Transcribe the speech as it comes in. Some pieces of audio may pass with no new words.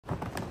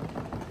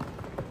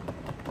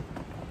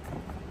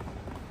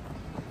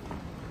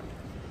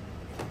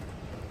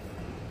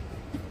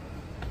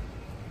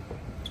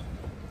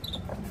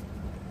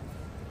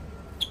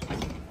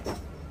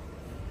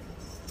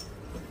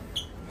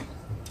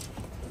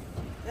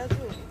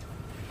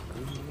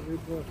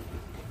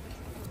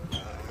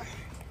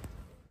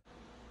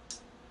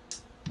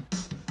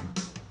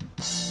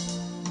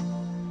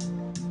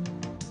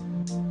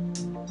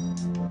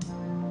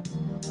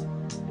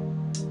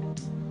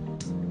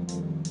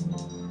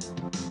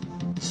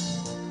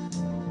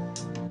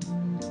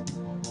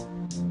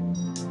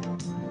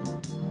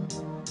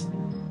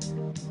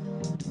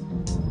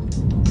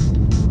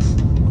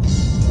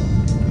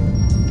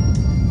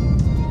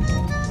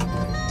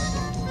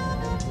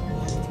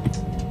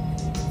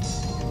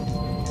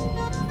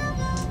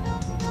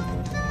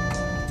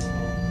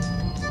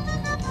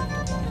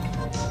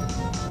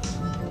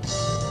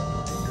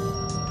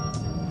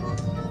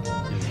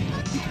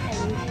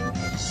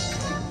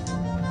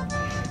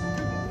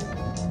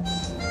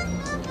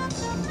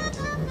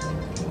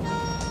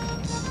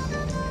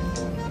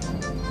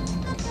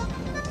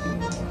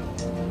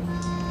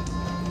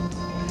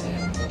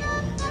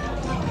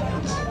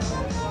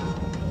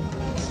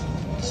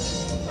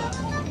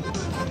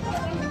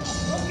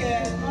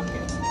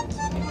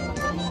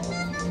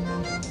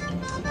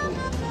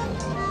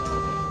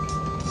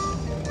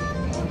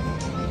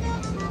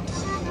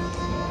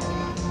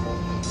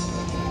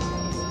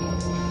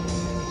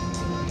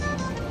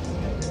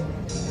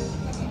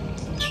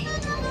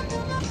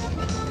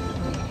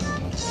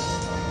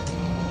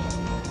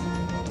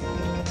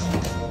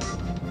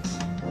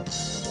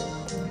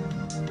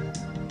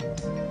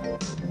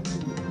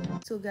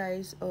So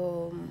guys,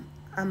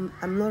 I'm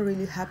not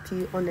really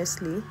happy,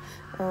 honestly.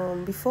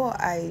 Before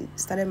I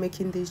started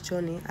making this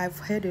journey, I've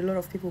heard a lot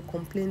of people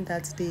complain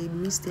that they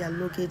miss their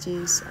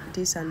luggages,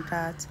 this and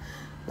that.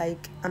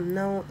 Like, I'm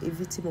now a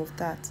victim of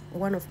that.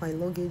 One of my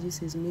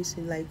luggages is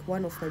missing. Like,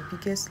 one of my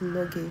biggest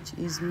luggage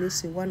is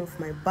missing. One of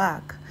my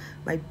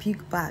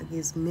big bag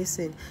is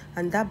missing,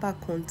 and that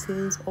bag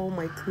contains all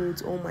my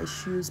clothes, all my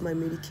shoes, my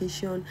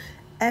medication,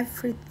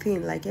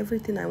 everything. Like,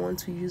 everything I want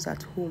to use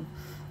at home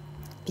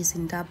is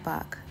in that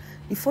bag.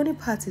 The funny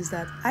part is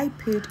that I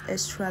paid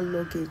extra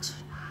luggage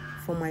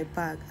for my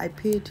bag. I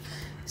paid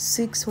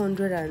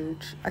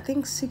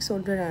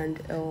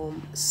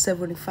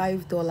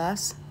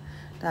 $675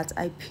 that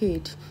I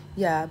paid.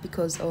 Yeah,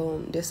 because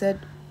they said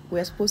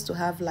we're supposed to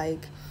have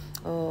like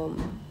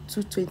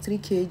 223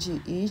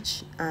 kg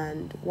each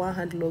and one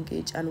hand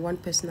luggage and one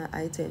personal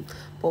item,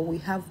 but we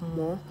have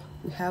more.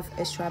 We have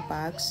extra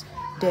bags.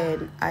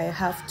 Then I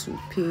have to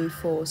pay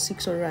for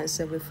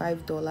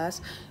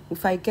 $675.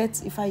 If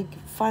I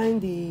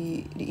find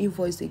the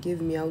invoice they gave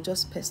me, I'll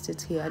just paste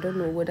it here. I don't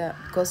know whether,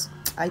 because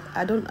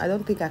I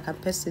don't think I can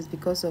paste it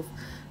because of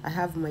I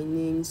have my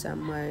names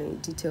and my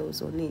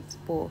details on it.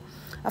 But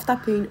after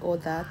paying all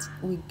that,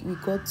 we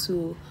got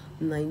to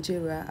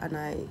Nigeria, and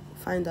I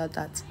find out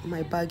that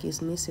my bag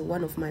is missing.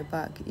 One of my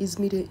bag it's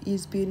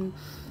been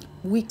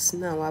weeks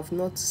now. I've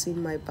not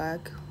seen my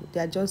bag. They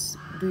are just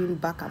doing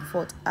back and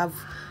forth.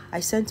 I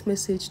sent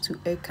message to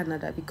Air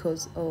Canada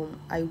because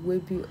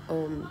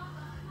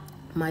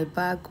my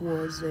bag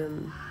was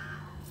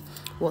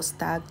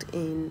tagged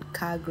in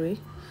Calgary.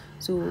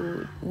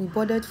 So we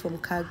boarded from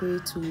Calgary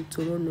to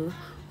Toronto,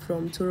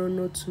 from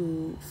Toronto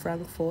to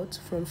Frankfurt.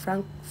 From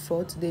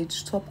Frankfurt, they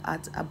stop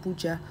at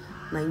Abuja,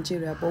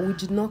 Nigeria. But we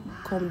did not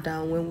come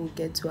down when we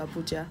get to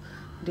Abuja.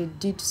 They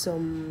did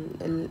some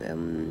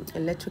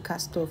electrical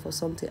stuff or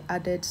something,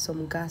 added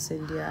some gas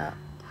in their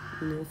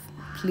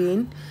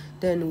plane.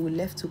 Then we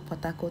left to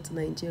Port Harcourt,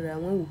 Nigeria.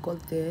 When we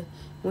got there,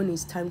 when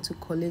it's time to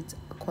collect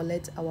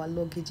our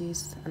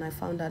luggages, and I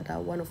found out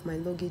that one of my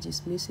luggage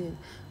is missing,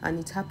 and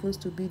it happens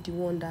to be the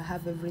one that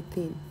have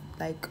everything,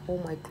 like all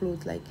my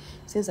clothes. Like,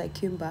 since I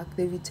came back,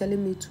 they'll be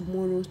telling me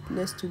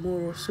next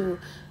tomorrow, so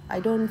I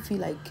don't feel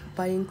like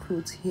buying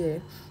clothes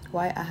here.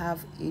 Why I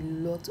have a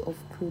lot of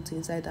clothes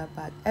inside that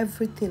bag.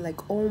 Everything,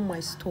 like all my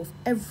stuff,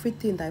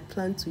 everything that I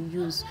plan to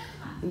use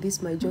in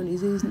this my journey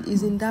is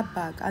in that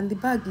bag, and the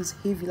bag is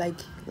heavy, like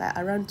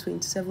around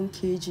 27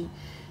 kg,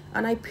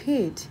 and I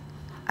paid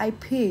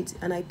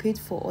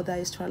for other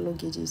extra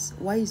luggages.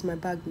 Why is my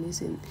bag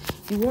missing?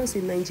 The ones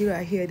in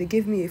Nigeria here, they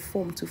gave me a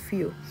form to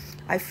fill.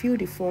 I filled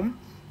the form.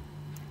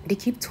 They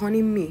keep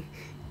turning me.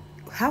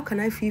 How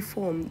can I fill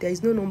form? There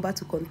is no number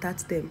to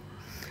contact them.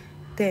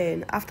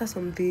 Then after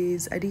some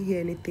days, I didn't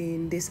hear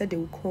anything. They said they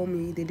would call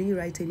me. They didn't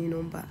write any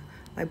number.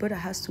 My brother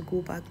has to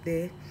go back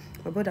there.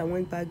 My brother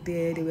went back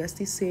there. They were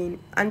still saying,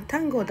 and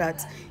thank God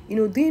that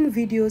doing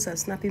videos and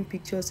snapping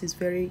pictures is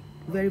very,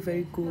 very,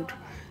 very good.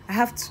 I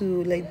have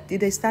to, like,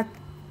 they start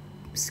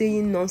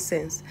saying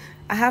nonsense.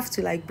 I have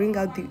to, like, bring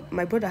out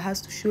my brother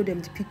has to show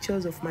them the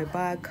pictures of my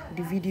bag,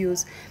 the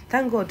videos.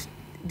 Thank God,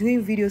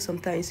 doing videos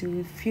sometimes you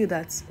will feel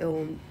that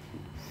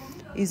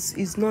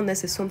is not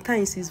necessary.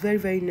 Sometimes it's very,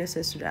 very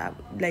necessary.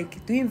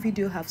 Like, doing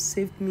video have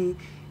saved me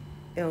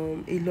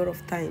a lot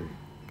of time.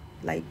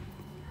 Like,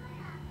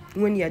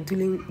 when you are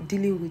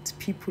dealing with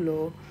people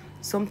or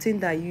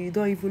something that you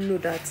don't even know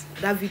that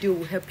video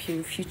will help you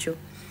in future.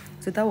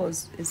 So that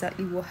was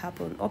exactly what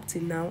happened. Up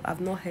till now,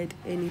 I've not heard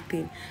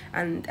anything.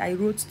 And I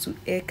wrote to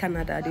Air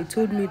Canada. They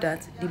told me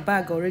that the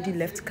bag already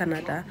left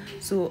Canada.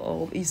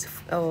 So it's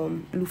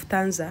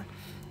Lufthansa.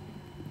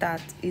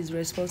 that is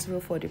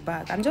responsible for the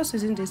bag. I'm just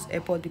using this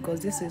airport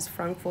because this is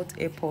Frankfurt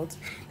Airport.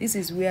 This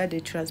is where they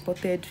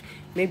transported,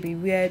 maybe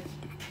where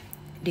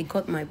they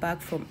got my bag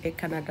from Air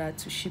Canada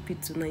to ship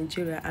it to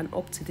Nigeria, and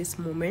up to this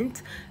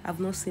moment I've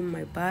not seen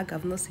my bag,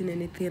 I've not seen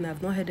anything,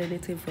 I've not heard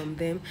anything from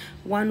them.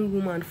 One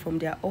woman from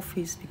their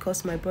office,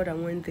 because my brother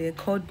went there,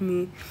 called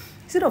me.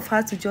 Instead of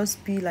her to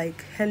just be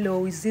like,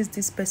 hello, is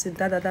this person,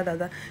 da da da da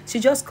da,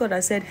 she just called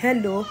and said,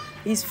 hello,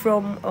 it's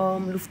from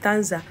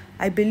Lufthansa,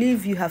 I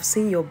believe you have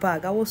seen your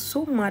bag. I was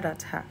so mad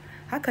at her.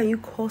 How can you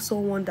call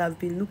someone that have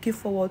been looking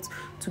forward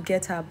to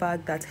get her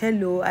bag that,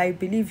 hello, I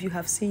believe you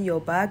have seen your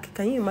bag?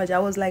 Can you imagine? I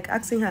was like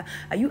asking her,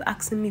 are you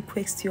asking me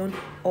question,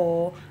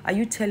 or are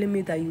you telling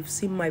me that you've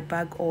seen my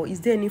bag, or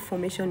is there any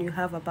information you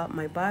have about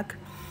my bag?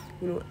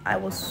 You know, I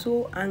was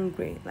so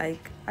angry.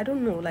 Like, I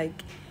don't know,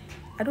 like,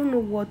 I don't know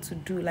what to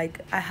do.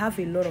 Like, I have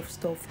a lot of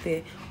stuff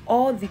there.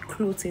 All the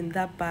clothes in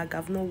that bag,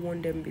 I've not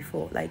worn them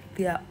before. Like,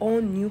 they are all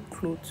new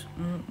clothes,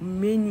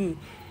 many.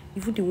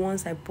 Even the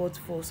ones I bought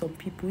for some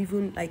people,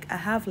 even like I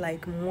have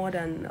like more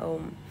than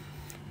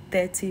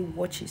 30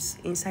 watches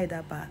inside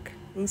that bag.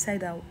 Inside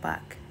that bag,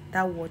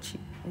 that watch,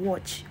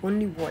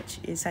 only watch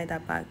inside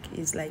that bag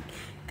is like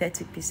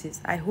 30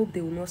 pieces. I hope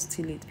they will not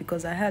steal it,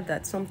 because I heard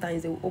that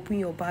sometimes they will open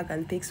your bag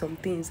and take some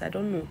things. I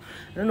don't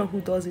know who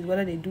does it,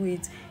 whether they do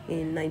it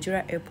in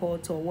Nigeria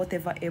airports or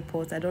whatever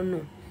airport. I don't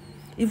know.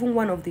 Even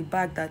one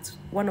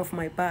of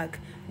my bag,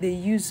 they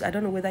use, I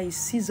don't know whether it's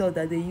scissors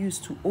that they use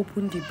to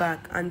open the bag,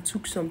 and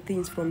took some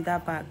things from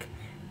that bag.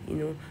 You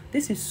know,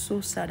 this is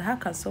so sad. How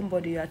can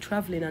somebody, you are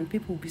traveling and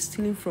people will be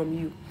stealing from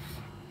you?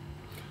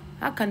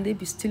 How can they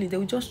be stealing? They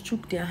will just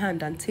chook their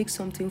hand and take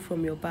something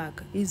from your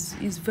bag. Is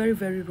very,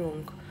 very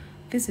wrong.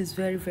 This is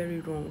very,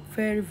 very wrong.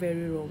 Very,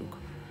 very wrong.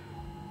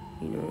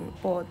 You know,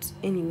 but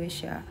anyway,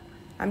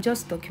 I'm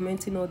just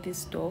documenting all these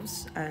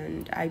stuffs,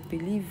 and I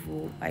believe,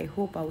 I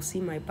hope I'll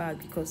see my bag,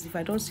 because if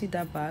I don't see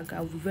that bag,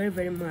 I'll be very,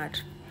 very mad.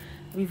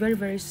 I'll be very,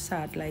 very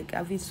sad. Like,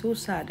 I've been so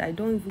sad. I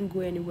don't even go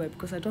anywhere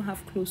because I don't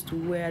have clothes to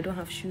wear. I don't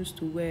have shoes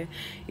to wear.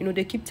 You know,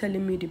 they keep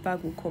telling me the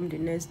bag will come the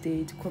next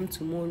day, to come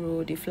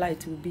tomorrow, the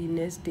flight will be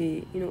next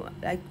day. You know,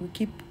 like, we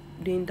keep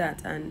doing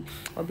that, and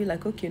I'll be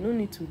like, okay, no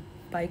need to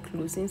buy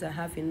clothes since I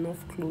have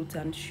enough clothes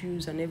and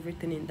shoes and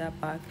everything in that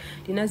bag.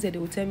 The next day they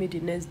will tell me the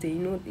next day,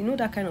 you know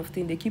that kind of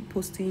thing. They keep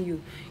posting you.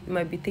 You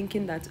might be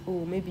thinking that,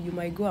 oh, maybe you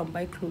might go and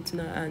buy clothes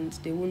now and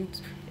they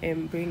won't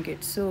bring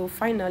it. So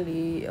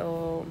finally,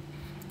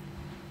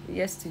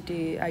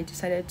 yesterday I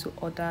decided to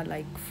order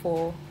like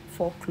four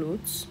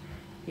clothes.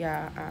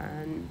 Yeah,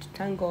 and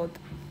thank God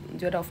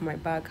the other of my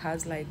bag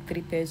has like 3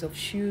 pairs of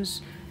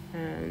shoes.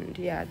 And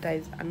yeah, there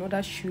is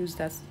another shoes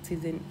that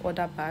is in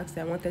other bags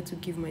that I wanted to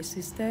give my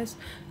sisters.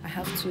 I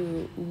have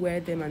to wear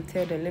them and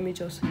tell them, let me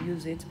just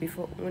use it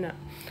before,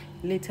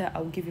 later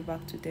I'll give it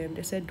back to them.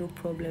 They said no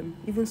problem.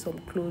 Even some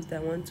clothes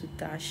that I want to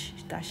dash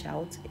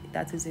out,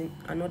 that is in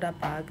another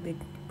bag. The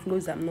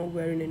clothes I'm not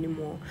wearing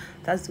anymore,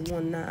 that's the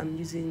one now I'm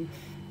using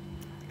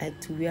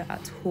to wear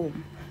at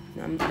home.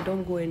 I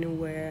don't go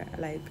anywhere.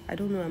 Like, I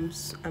don't know,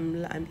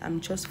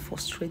 I'm just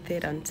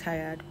frustrated and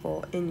tired.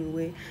 But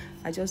anyway,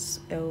 I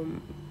just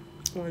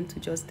want to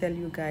just tell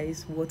you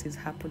guys what is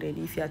happening.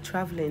 If you are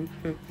traveling,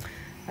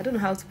 I don't know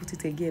how to put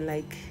it again.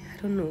 Like,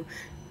 I don't know.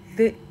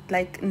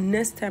 Like,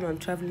 next time I'm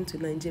traveling to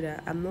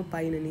Nigeria, I'm not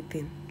buying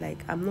anything.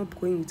 Like, I'm not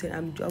going with it.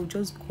 I'll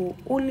just go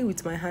only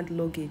with my hand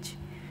luggage,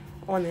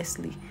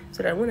 honestly,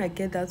 so that when I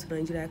get down to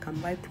Nigeria, I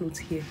can buy clothes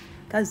here.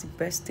 That's the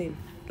best thing.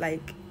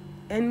 Like,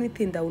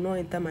 anything that will not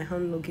enter my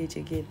hand luggage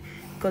again,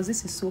 because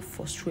this is so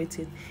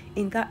frustrating.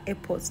 In that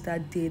airport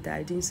that day that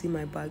I didn't see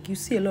my bag, you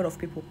see a lot of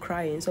people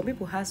crying. Some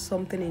people have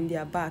something in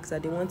their bags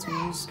that they want to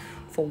use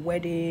for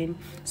wedding.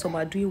 Some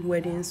are doing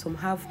weddings. Some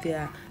have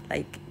their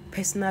like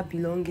personal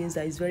belongings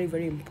that is very,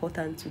 very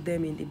important to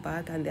them in the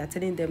bag, and they are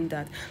telling them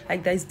that,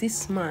 like, there's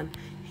this man,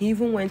 he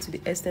even went to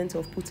the extent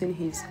of putting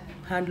his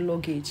hand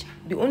luggage,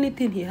 the only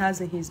thing he has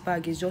in his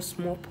bag is just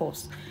small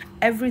purse.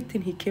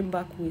 Everything he came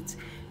back with,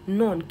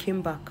 none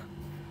came back.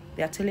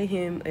 They are telling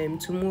him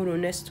tomorrow,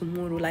 next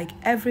tomorrow, like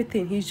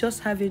everything. He's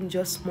just having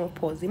just small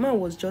pause. The man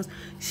was just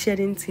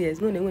shedding tears.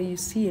 You know, then when you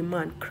see a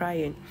man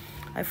crying,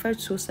 I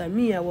felt so sad.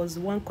 Me, I was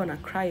one corner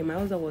crying. My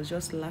husband was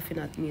just laughing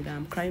at me that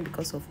I'm crying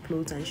because of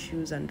clothes and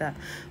shoes and that.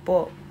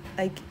 But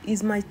like,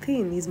 it's my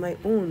thing, it's my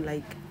own,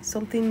 like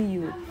something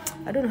new.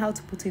 I don't know how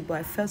to put it, but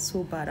I felt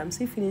so bad. I'm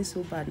still feeling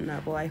so bad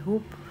now. But I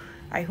hope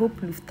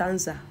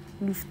Lufthansa,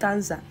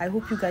 I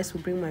hope you guys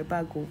will bring my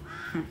bag home.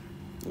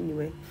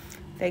 Anyway,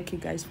 thank you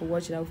guys for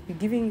watching. I'll be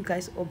giving you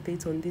guys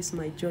updates on this,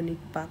 my journey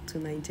back to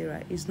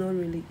Nigeria. It's not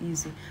really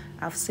easy.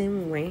 I've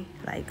seen when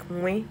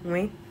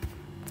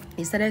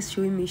he started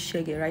showing me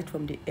shaggy right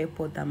from the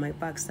airport that my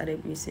bag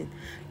started missing.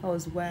 That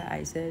was why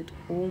I said,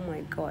 oh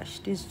my gosh,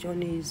 this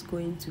journey is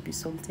going to be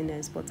something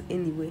else. But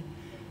anyway,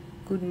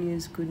 good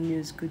news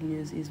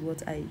is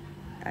what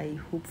I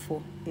hope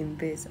for in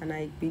this, and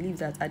I believe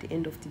that at the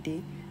end of the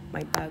day,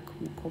 my bag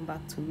will come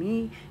back to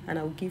me and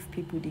I'll give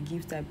people the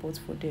gift I bought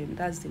for them.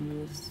 That's the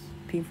most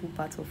painful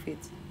part of it.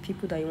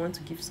 People that you want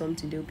to give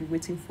something, they'll be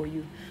waiting for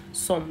you.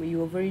 Some, you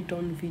have already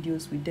done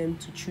videos with them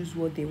to choose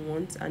what they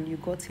want, and you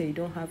got here, you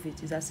don't have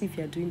it. It's as if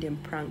you're doing them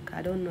prank.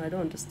 I don't know, I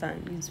don't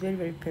understand. It's very,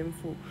 very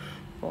painful.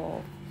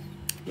 But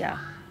yeah,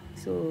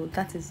 so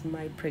that is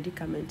my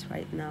predicament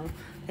right now.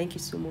 Thank you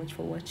so much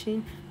for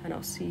watching, and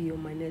I'll see you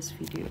on my next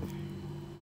video.